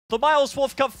The Miles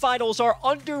Wolf Cup Finals are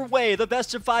underway. The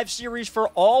best-of-5 series for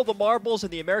all the marbles in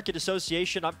the American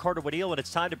Association. I'm Carter Woodiel, and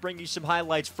it's time to bring you some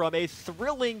highlights from a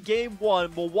thrilling Game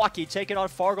 1. Milwaukee taking on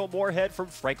Fargo-Moorhead from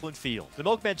Franklin Field. The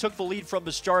Milkmen took the lead from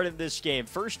the start in this game.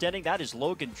 First inning, that is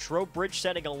Logan Trowbridge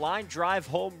sending a line drive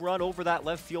home run over that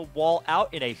left field wall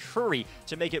out in a hurry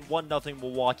to make it 1-0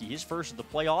 Milwaukee. His first in the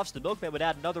playoffs. The Milkmen would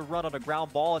add another run on a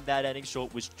ground ball in that inning, so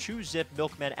it was 2-zip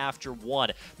Milkmen after 1.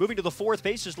 Moving to the fourth,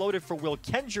 bases loaded for Will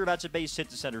Kenjer. That's a base hit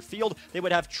to center field. They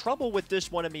would have trouble with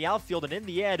this one in the outfield, and in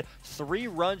the end, 3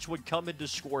 runs would come in to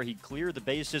score. He'd clear the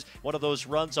bases. One of those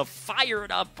runs of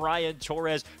fired up Bryan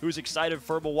Torres, who's excited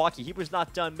for Milwaukee. He was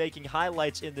not done making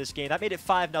highlights in this game. That made it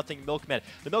 5-0 Milkmen.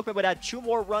 The Milkmen would add 2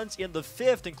 more runs in the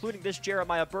 5th, including this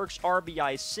Jeremiah Burks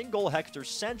RBI single. Hector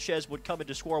Sanchez would come in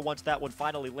to score once that one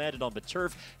finally landed on the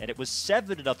turf, and it was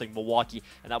 7-0 Milwaukee,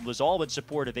 and that was all in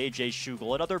support of AJ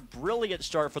Schugel. Another brilliant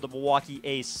start for the Milwaukee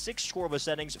A's. 6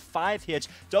 scoreless innings, 5 hits,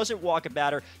 doesn't walk a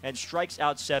batter, and strikes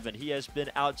out 7. He has been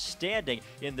outstanding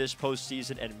in this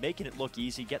postseason and making it look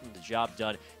easy, getting the job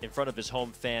done in front of his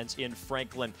home fans in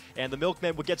Franklin. And the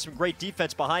Milkmen would get some great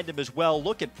defense behind him as well.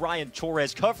 Look at Bryan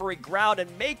Torres covering ground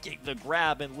and making the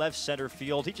grab in left center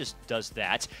field. He just does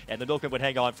that, and the Milkmen would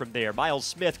hang on from there. Miles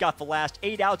Smith got the last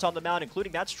 8 outs on the mound,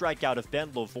 including that strikeout of Ben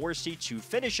Lavorsi to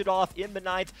finish it off in the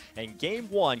 9th, and Game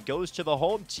 1 goes to the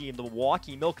home team, the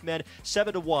Milwaukee Milkmen.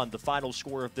 7-1, the final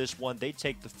score of this one. They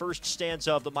take the first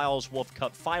stanza of the Miles Wolf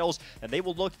Cup Finals, and they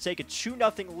will look to take a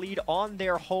 2-0 lead on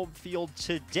their home field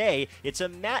today. It's a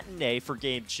matinee for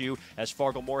Game 2 as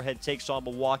Fargo-Moorhead takes on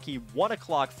Milwaukee. 1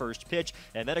 o'clock first pitch,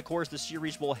 and then, of course, the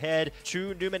series will head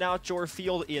to Newman Outdoor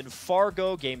Field in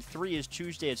Fargo. Game 3 is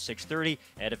Tuesday at 6:30,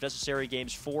 and if necessary,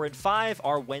 Games 4 and 5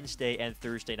 are Wednesday and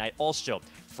Thursday night, also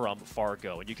from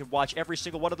Fargo. And you can watch every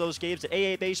single one of those games at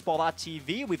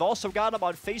aabaseball.tv. We've also got them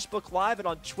on Facebook Live and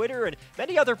on Twitter and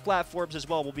many other platforms as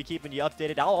well. We'll be keeping you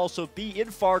updated. I'll also be in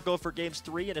Fargo for Games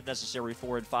 3 and, if necessary,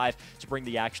 4 and 5 to bring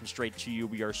the action straight to you.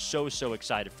 We are so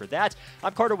excited for that.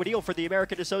 I'm Carter Woodiel for the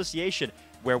American Association,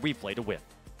 where we play to win.